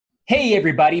Hey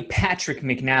everybody, Patrick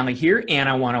McNally here, and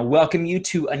I want to welcome you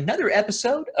to another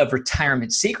episode of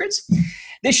Retirement Secrets.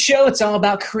 This show, it's all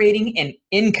about creating an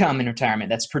income in retirement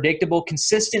that's predictable,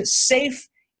 consistent, safe,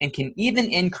 and can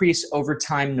even increase over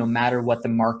time no matter what the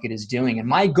market is doing. And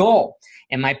my goal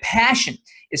and my passion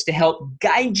is to help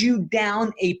guide you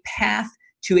down a path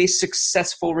to a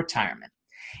successful retirement.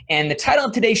 And the title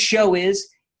of today's show is,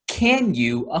 Can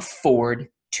You Afford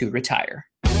to Retire?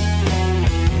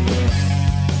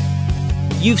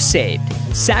 You've saved,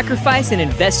 sacrificed, and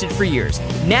invested for years.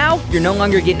 Now, you're no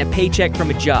longer getting a paycheck from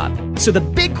a job. So the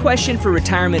big question for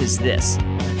retirement is this: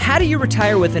 how do you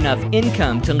retire with enough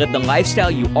income to live the lifestyle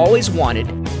you always wanted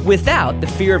without the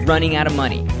fear of running out of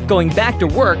money, going back to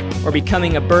work, or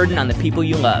becoming a burden on the people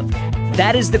you love?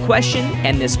 That is the question,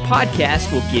 and this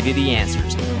podcast will give you the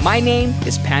answers. My name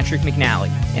is Patrick McNally,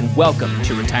 and welcome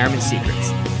to Retirement Secrets.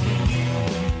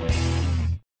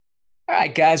 All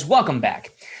right, guys, welcome back.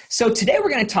 So today we're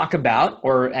going to talk about,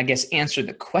 or I guess answer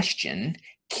the question,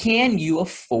 can you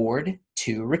afford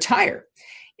to retire?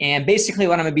 And basically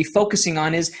what I'm going to be focusing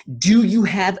on is, do you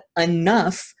have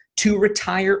enough to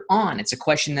retire on? It's a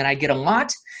question that I get a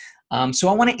lot, so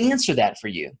I want to answer that for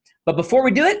you. But before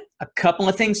we do it, a couple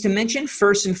of things to mention.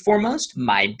 First and foremost,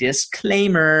 my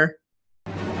disclaimer.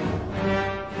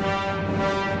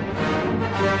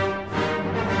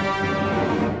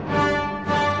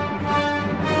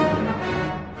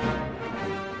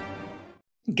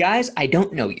 Guys, I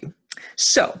don't know you.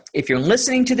 So if you're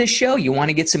listening to this show, you want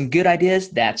to get some good ideas,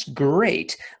 that's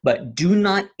great. But do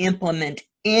not implement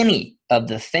any of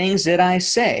the things that I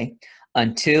say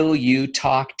until you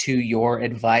talk to your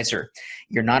advisor.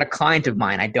 You're not a client of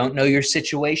mine. I don't know your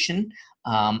situation.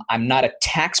 I'm not a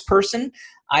tax person.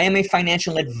 I am a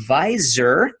financial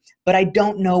advisor, but I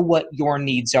don't know what your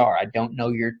needs are. I don't know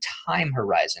your time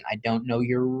horizon. I don't know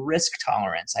your risk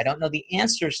tolerance. I don't know the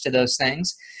answers to those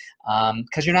things.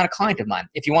 Because you're not a client of mine.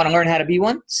 If you want to learn how to be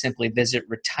one, simply visit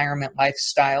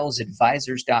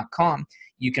retirementlifestylesadvisors.com.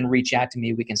 You can reach out to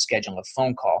me. We can schedule a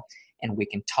phone call and we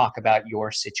can talk about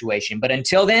your situation. But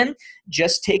until then,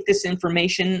 just take this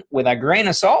information with a grain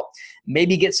of salt.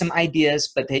 Maybe get some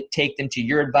ideas, but take them to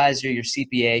your advisor, your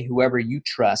CPA, whoever you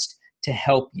trust to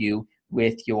help you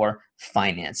with your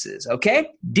finances.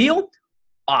 Okay? Deal?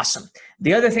 Awesome.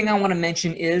 The other thing I want to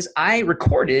mention is I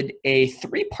recorded a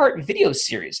 3-part video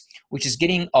series, which is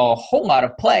getting a whole lot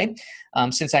of play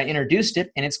since I introduced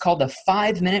it, and it's called the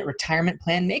 5-Minute Retirement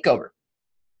Plan Makeover.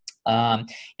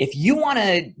 If you want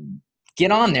to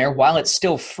get on there while it's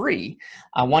still free,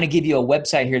 I want to give you a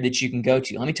website here that you can go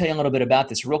to. Let me tell you a little bit about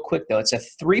this real quick, though. It's a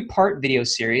 3-part video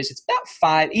series. It's about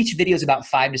 5. Each video is about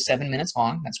 5 to 7 minutes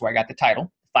long. That's where I got the title.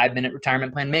 5-Minute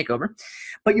Retirement Plan Makeover.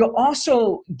 But you'll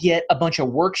also get a bunch of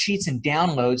worksheets and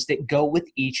downloads that go with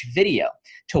each video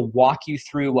to walk you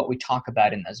through what we talk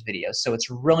about in those videos. So it's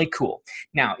really cool.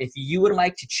 Now, if you would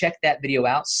like to check that video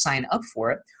out, sign up for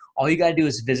it, all you got to do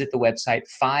is visit the website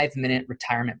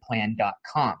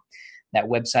 5minuteretirementplan.com. That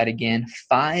website again,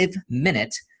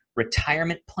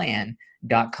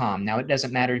 5minuteretirementplan.com. Now, it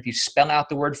doesn't matter if you spell out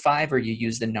the word 5 or you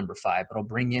use the number 5. It'll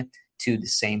bring you to the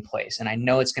same place. And I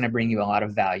know it's going to bring you a lot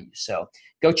of value. So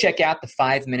go check out the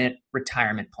 5-Minute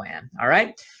Retirement Plan. All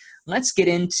right, let's get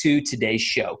into today's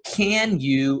show. Can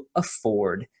you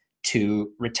afford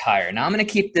to retire? Now I'm going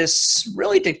to keep this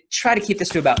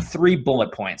to about 3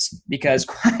 bullet points because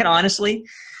quite honestly,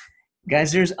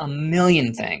 guys, there's a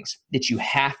million things that you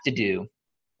have to do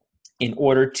in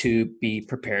order to be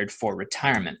prepared for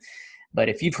retirement. But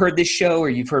if you've heard this show or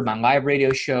you've heard my live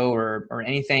radio show or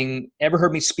anything, ever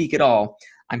heard me speak at all,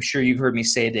 I'm sure you've heard me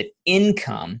say that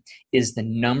income is the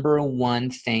number one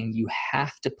thing you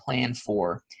have to plan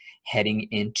for heading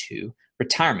into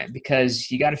retirement, because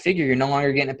you got to figure you're no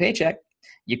longer getting a paycheck.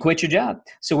 You quit your job.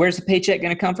 So where's the paycheck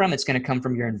going to come from? It's going to come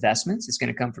from your investments. It's going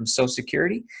to come from Social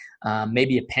Security,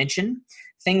 maybe a pension,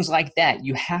 things like that.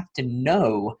 You have to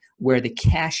know where the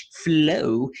cash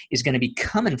flow is going to be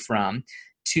coming from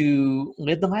to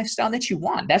live the lifestyle that you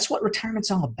want. That's what retirement's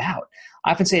all about.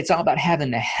 I often say it's all about having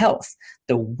the health,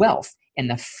 the wealth, and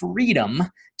the freedom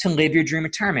to live your dream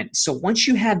retirement. So once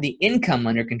you have the income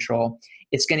under control,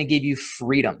 it's going to give you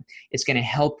freedom. It's going to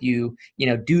help you,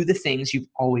 do the things you've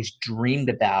always dreamed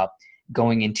about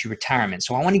going into retirement.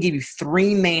 So I want to give you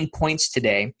 3 main points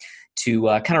today to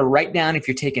kind of write down if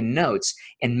you're taking notes,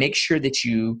 and make sure that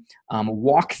you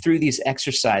walk through these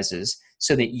exercises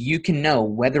so that you can know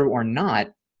whether or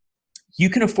not you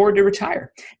can afford to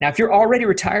retire. Now, if you're already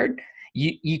retired,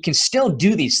 you can still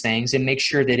do these things and make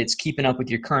sure that it's keeping up with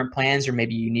your current plans, or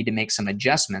maybe you need to make some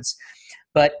adjustments.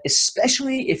 But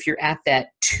especially if you're at that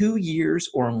 2 years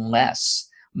or less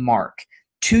mark,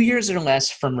 2 years or less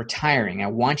from retiring, I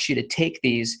want you to take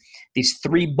these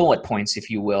 3 bullet points, if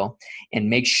you will, and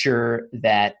make sure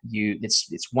that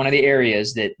it's one of the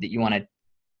areas that you want to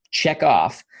check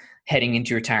off heading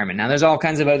into retirement. Now, there's all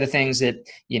kinds of other things that,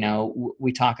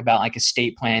 we talk about, like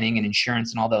estate planning and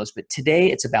insurance and all those, but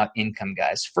today it's about income,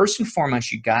 guys. First and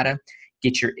foremost, you got to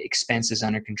get your expenses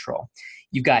under control.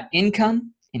 You've got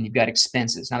income and you've got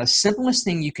expenses. Now, the simplest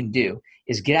thing you can do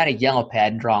is get out a yellow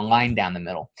pad and draw a line down the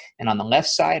middle. And on the left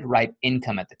side, write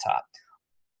income at the top.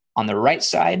 On the right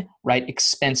side, write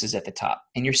expenses at the top.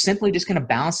 And you're simply just going to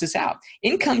balance this out.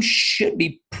 Income should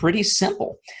be pretty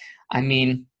simple. I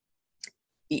mean,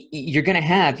 you're going to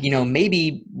have,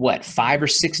 maybe 5 or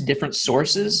 6 different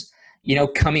sources,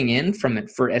 coming in from it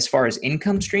for as far as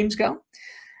income streams go.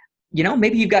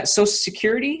 Maybe you've got Social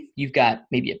Security, you've got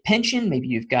maybe a pension, maybe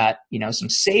you've got, some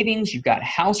savings, you've got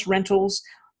house rentals,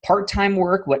 part-time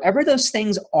work, whatever those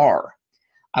things are.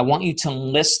 I want you to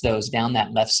list those down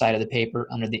that left side of the paper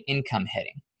under the income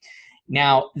heading.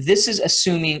 Now, this is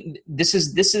assuming this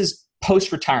is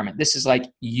post-retirement. This is like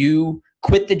you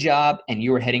quit the job and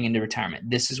you are heading into retirement.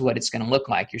 This is what it's going to look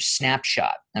like, your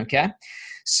snapshot, okay?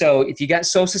 So if you got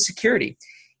Social Security,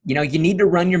 you need to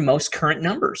run your most current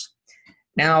numbers.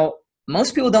 Now,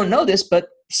 most people don't know this, but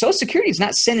Social Security is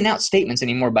not sending out statements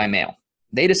anymore by mail.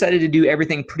 They decided to do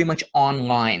everything pretty much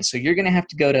online. So you're going to have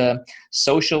to go to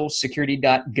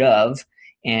socialsecurity.gov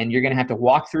and you're going to have to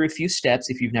walk through a few steps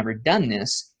if you've never done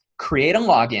this, create a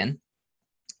login,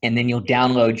 and then you'll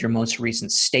download your most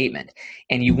recent statement.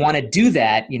 And you want to do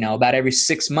that, about every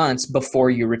 6 months before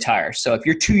you retire. So if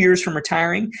you're 2 years from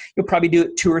retiring, you'll probably do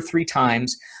it 2 or 3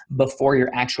 times before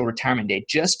your actual retirement date,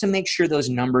 just to make sure those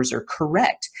numbers are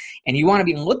correct. And you want to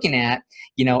be looking at,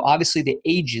 obviously the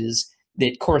ages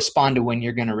that correspond to when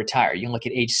you're going to retire. You can look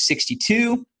at age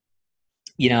 62.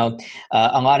 A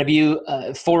lot of you,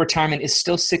 full retirement is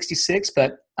still 66,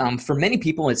 but for many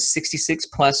people, it's 66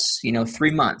 plus,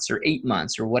 3 months or 8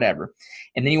 months or whatever.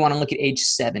 And then you want to look at age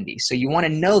 70. So you want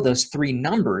to know those 3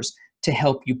 numbers to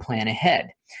help you plan ahead.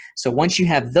 So once you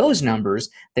have those numbers,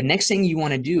 the next thing you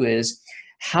want to do is,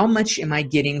 how much am I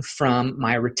getting from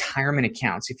my retirement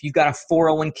accounts? If you've got a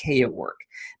 401k at work,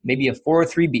 maybe a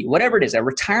 403b, whatever it is, a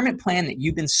retirement plan that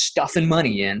you've been stuffing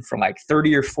money in for like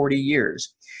 30 or 40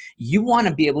 years, you want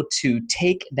to be able to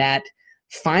take that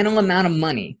final amount of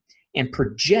money and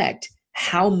project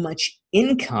how much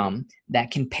income that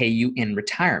can pay you in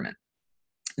retirement.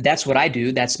 That's what I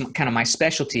do. That's kind of my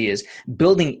specialty, is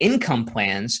building income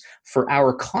plans for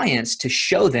our clients to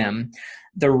show them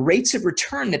the rates of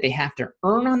return that they have to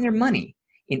earn on their money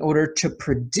in order to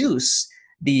produce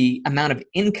the amount of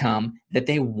income that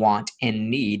they want and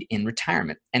need in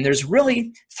retirement. And there's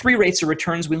really 3 rates of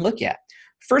returns we look at.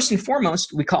 First and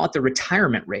foremost, we call it the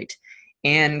retirement rate.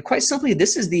 And quite simply,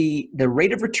 this is the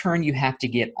rate of return you have to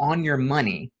get on your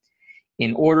money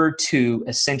in order to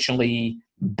essentially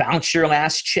bounce your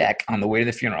last check on the way to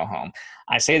the funeral home.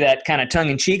 I say that kind of tongue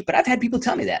in cheek, but I've had people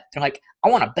tell me that. They're like, I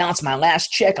want to bounce my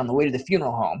last check on the way to the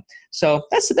funeral home. So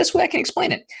that's the best way I can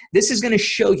explain it. This is going to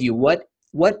show you what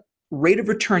rate of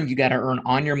return you got to earn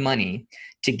on your money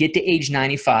to get to age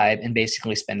 95 and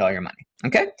basically spend all your money.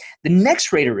 Okay? The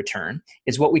next rate of return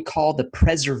is what we call the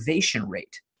preservation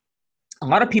rate. A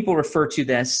lot of people refer to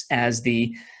this as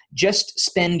the just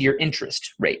spend your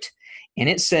interest rate. And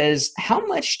it says, how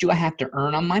much do I have to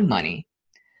earn on my money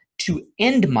to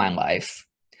end my life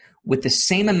with the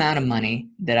same amount of money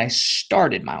that I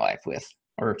started my life with,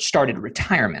 or started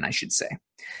retirement, I should say.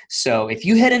 So if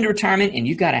you head into retirement and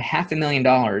you've got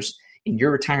 $500,000 in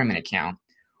your retirement account,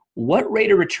 what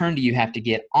rate of return do you have to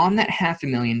get on that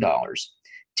 $500,000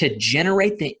 to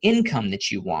generate the income that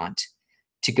you want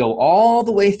to go all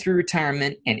the way through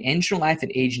retirement and end your life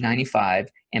at age 95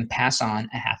 and pass on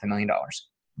 $500,000?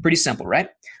 Pretty simple, right?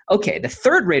 Okay, the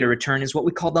third rate of return is what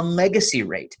we call the legacy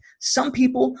rate. Some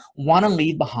people want to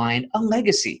leave behind a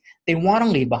legacy. They want to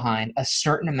leave behind a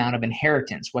certain amount of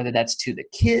inheritance, whether that's to the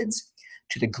kids,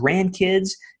 to the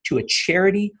grandkids, to a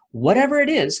charity, whatever it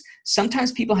is.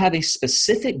 Sometimes people have a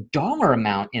specific dollar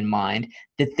amount in mind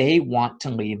that they want to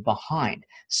leave behind.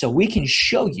 So we can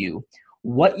show you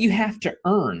what you have to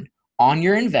earn on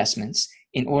your investments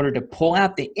in order to pull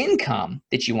out the income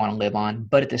that you want to live on,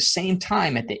 but at the same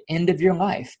time, at the end of your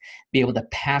life, be able to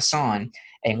pass on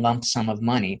a lump sum of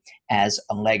money as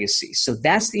a legacy. So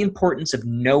that's the importance of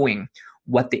knowing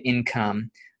what the income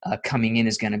coming in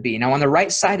is going to be. Now, on the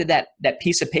right side of that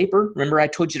piece of paper, remember I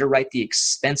told you to write the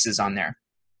expenses on there.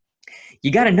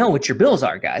 You got to know what your bills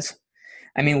are, guys.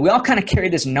 I mean, we all kind of carry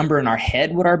this number in our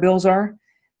head, what our bills are,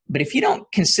 but if you don't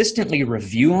consistently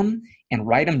review them and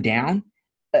write them down,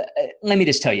 let me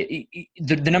just tell you,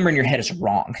 the number in your head is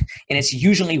wrong. And it's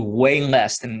usually way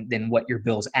less than what your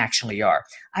bills actually are.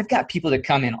 I've got people that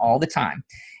come in all the time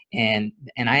and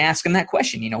I ask them that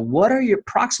question, what are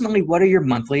your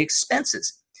monthly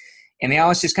expenses? And they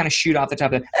always just kind of shoot off the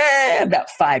top of about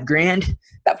 $5,000,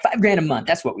 about $5,000 a month.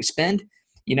 That's what we spend,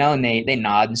 and they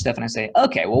nod and stuff. And I say,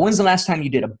 okay, well, when's the last time you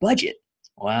did a budget?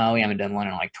 Well, we haven't done one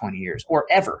in like 20 years or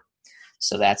ever.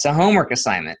 So that's a homework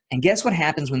assignment. And guess what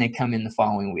happens when they come in the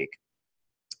following week?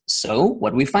 So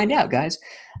what do we find out, guys?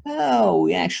 Oh,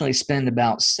 we actually spend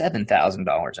about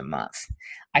 $7,000 a month.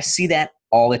 I see that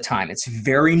all the time. It's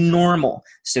very normal.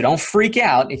 So don't freak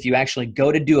out if you actually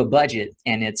go to do a budget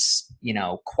and it's,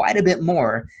 quite a bit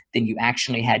more than you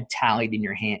actually had tallied in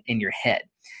your head.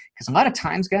 Because a lot of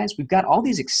times, guys, we've got all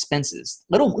these expenses,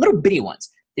 little bitty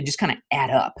ones that just kind of add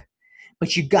up.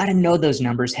 But you got to know those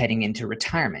numbers heading into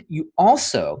retirement. You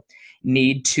also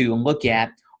need to look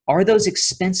at, are those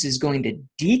expenses going to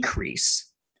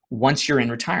decrease once you're in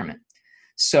retirement?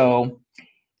 So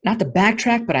not to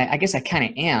backtrack, but I guess I kind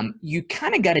of am. You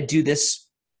kind of got to do this,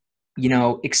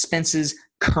 expenses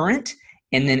current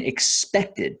and then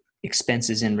expected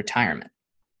expenses in retirement.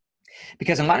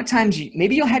 Because a lot of times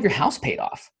maybe you'll have your house paid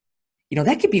off.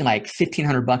 That could be like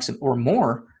 $1,500 or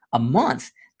more a month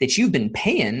that you've been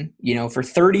paying, for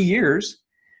 30 years.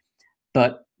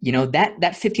 But, that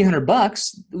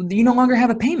 $1,500, you no longer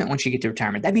have a payment once you get to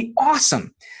retirement. That'd be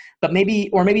awesome. But maybe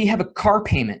you have a car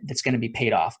payment that's going to be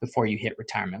paid off before you hit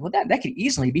retirement. Well, that could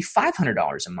easily be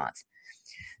 $500 a month.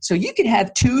 So you could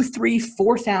have $2,000,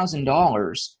 $3,000,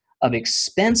 $4,000 of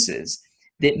expenses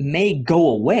that may go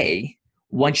away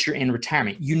once you're in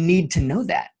retirement. You need to know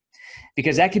that,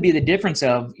 because that could be the difference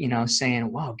of,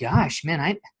 saying, well, gosh,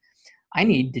 man, I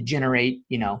need to generate,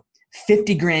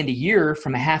 $50,000 a year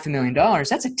from $500,000.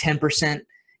 That's a 10%,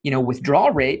 withdrawal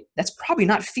rate. That's probably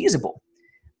not feasible.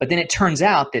 But then it turns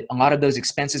out that a lot of those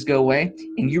expenses go away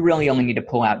and you really only need to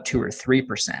pull out 2 or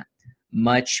 3%,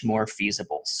 much more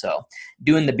feasible. So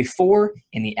doing the before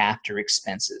and the after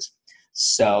expenses.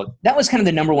 So that was kind of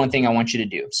the number one thing I want you to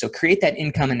do. So create that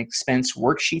income and expense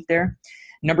worksheet there.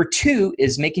 Number 2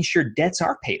 is making sure debts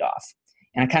are paid off.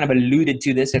 And I kind of alluded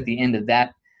to this at the end of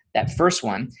that first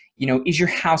one. Is your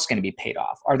house going to be paid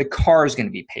off? Are the cars going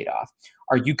to be paid off?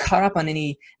 Are you caught up on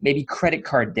any maybe credit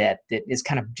card debt that is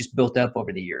kind of just built up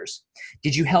over the years?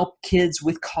 Did you help kids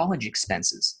with college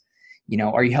expenses?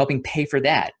 Are you helping pay for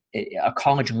that? A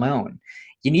college loan?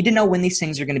 You need to know when these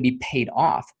things are going to be paid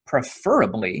off,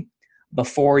 preferably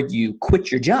before you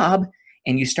quit your job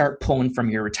and you start pulling from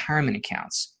your retirement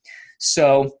accounts.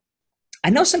 So I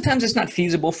know sometimes it's not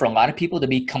feasible for a lot of people to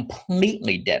be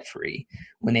completely debt-free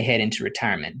when they head into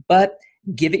retirement, but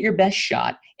give it your best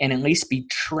shot and at least be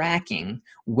tracking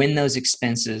when those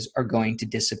expenses are going to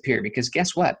disappear. Because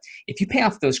guess what? If you pay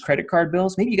off those credit card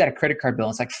bills, maybe you got a credit card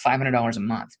bill, it's like $500 a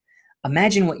month.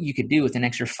 Imagine what you could do with an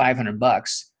extra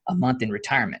 $500 a month in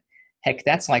retirement. Heck,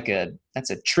 that's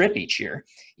a trip each year.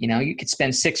 You could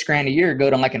spend $6,000 a year,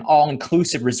 go to like an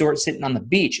all-inclusive resort sitting on the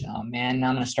beach. Oh man, now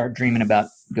I'm going to start dreaming about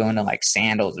going to like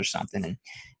Sandals or something and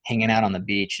hanging out on the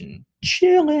beach and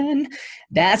chilling.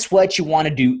 That's what you want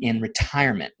to do in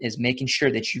retirement, is making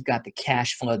sure that you've got the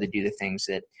cash flow to do the things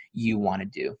that you want to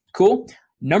do. Cool.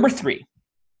 Number 3,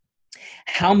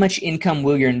 how much income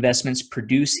will your investments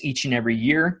produce each and every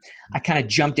year? I kind of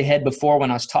jumped ahead before when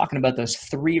I was talking about those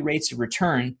 3 rates of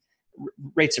return,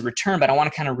 but I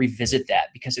want to kind of revisit that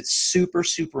because it's super,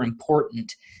 super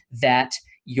important that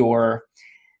your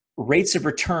rates of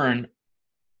return,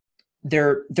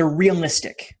 they're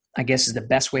realistic, I guess is the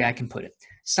best way I can put it.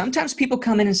 Sometimes people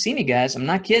come in and see me, guys. I'm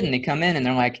not kidding. They come in and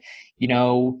they're like,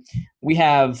 we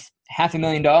have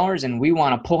 $500,000 and we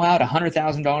want to pull out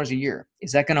 $100,000 a year.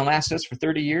 Is that going to last us for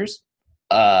 30 years?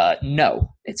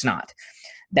 No, it's not.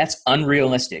 That's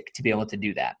unrealistic to be able to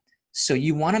do that. So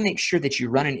you want to make sure that you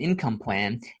run an income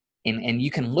plan and you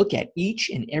can look at each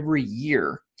and every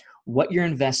year what your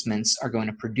investments are going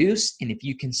to produce and if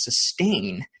you can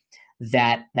sustain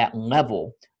that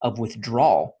level of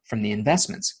withdrawal from the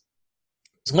investments.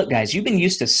 So look, guys, you've been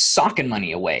used to socking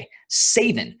money away,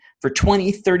 saving for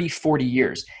 20, 30, 40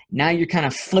 years. Now you're kind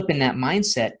of flipping that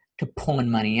mindset to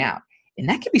pulling money out. And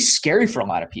that can be scary for a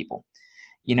lot of people.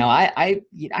 I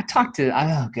talk to,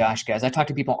 oh gosh, guys, I talk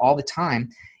to people all the time.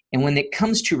 And when it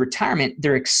comes to retirement,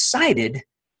 they're excited,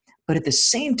 but at the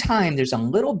same time, there's a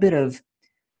little bit of,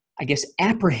 I guess,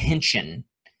 apprehension,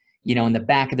 in the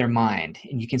back of their mind.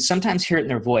 And you can sometimes hear it in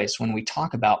their voice when we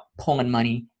talk about pulling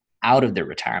money out of their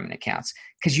retirement accounts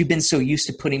because you've been so used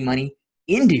to putting money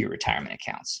into your retirement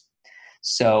accounts.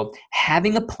 So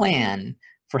having a plan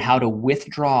for how to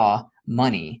withdraw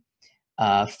money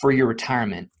for your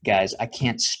retirement, guys, I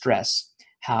can't stress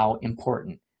how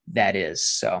important that is.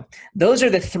 So those are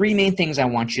the three main things I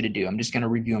want you to do. I'm just going to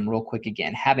review them real quick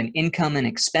again. Have an income and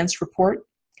expense report.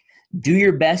 Do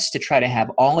your best to try to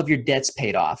have all of your debts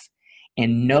paid off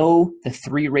and know the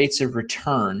 3 rates of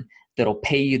return that'll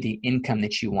pay you the income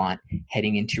that you want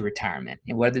heading into retirement.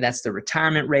 And whether that's the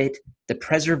retirement rate, the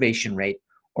preservation rate,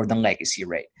 or the legacy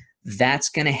rate, that's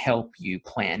going to help you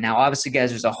plan. Now, obviously, guys,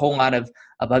 there's a whole lot of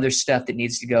other stuff that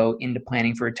needs to go into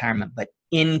planning for retirement, but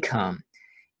income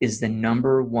is the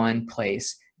number one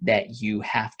place that you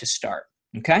have to start.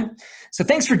 Okay? So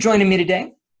thanks for joining me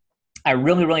today. I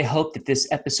really, really hope that this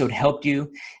episode helped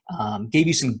you, gave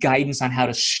you some guidance on how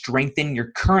to strengthen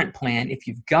your current plan if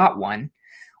you've got one,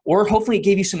 or hopefully it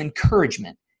gave you some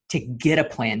encouragement to get a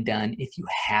plan done if you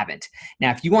haven't.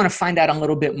 Now, if you want to find out a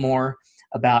little bit more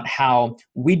about how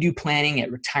we do planning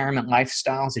at Retirement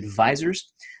Lifestyles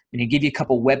Advisors, I'm going to give you a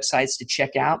couple websites to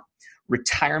check out.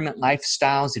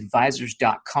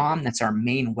 retirementlifestylesadvisors.com. That's our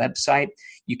main website.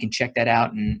 You can check that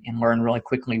out and learn really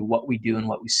quickly what we do and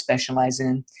what we specialize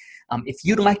in. If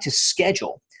you'd like to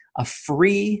schedule a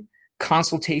free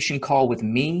consultation call with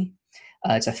me,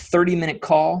 it's a 30-minute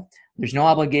call. There's no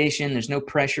obligation. There's no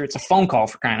pressure. It's a phone call,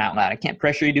 for crying out loud. I can't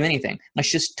pressure you to do anything. Let's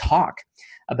just talk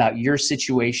about your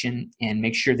situation and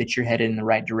make sure that you're headed in the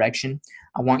right direction.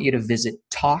 I want you to visit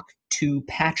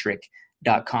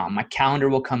talktopatrick.com. My calendar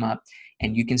will come up,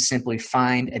 and you can simply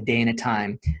find a day and a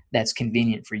time that's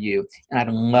convenient for you. And I'd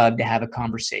love to have a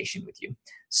conversation with you.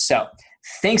 So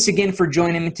thanks again for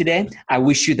joining me today. I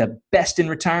wish you the best in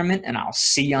retirement, and I'll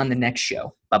see you on the next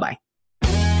show. Bye-bye.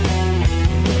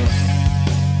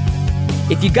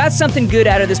 If you got something good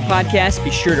out of this podcast,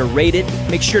 be sure to rate it,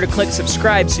 make sure to click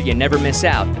subscribe so you never miss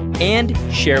out, and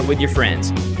share it with your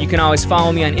friends. You can always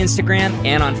follow me on Instagram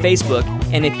and on Facebook,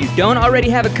 and if you don't already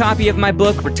have a copy of my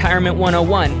book, Retirement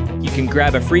 101, you can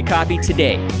grab a free copy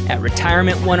today at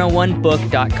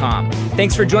retirement101book.com.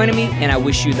 Thanks for joining me, and I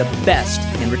wish you the best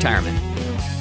in retirement.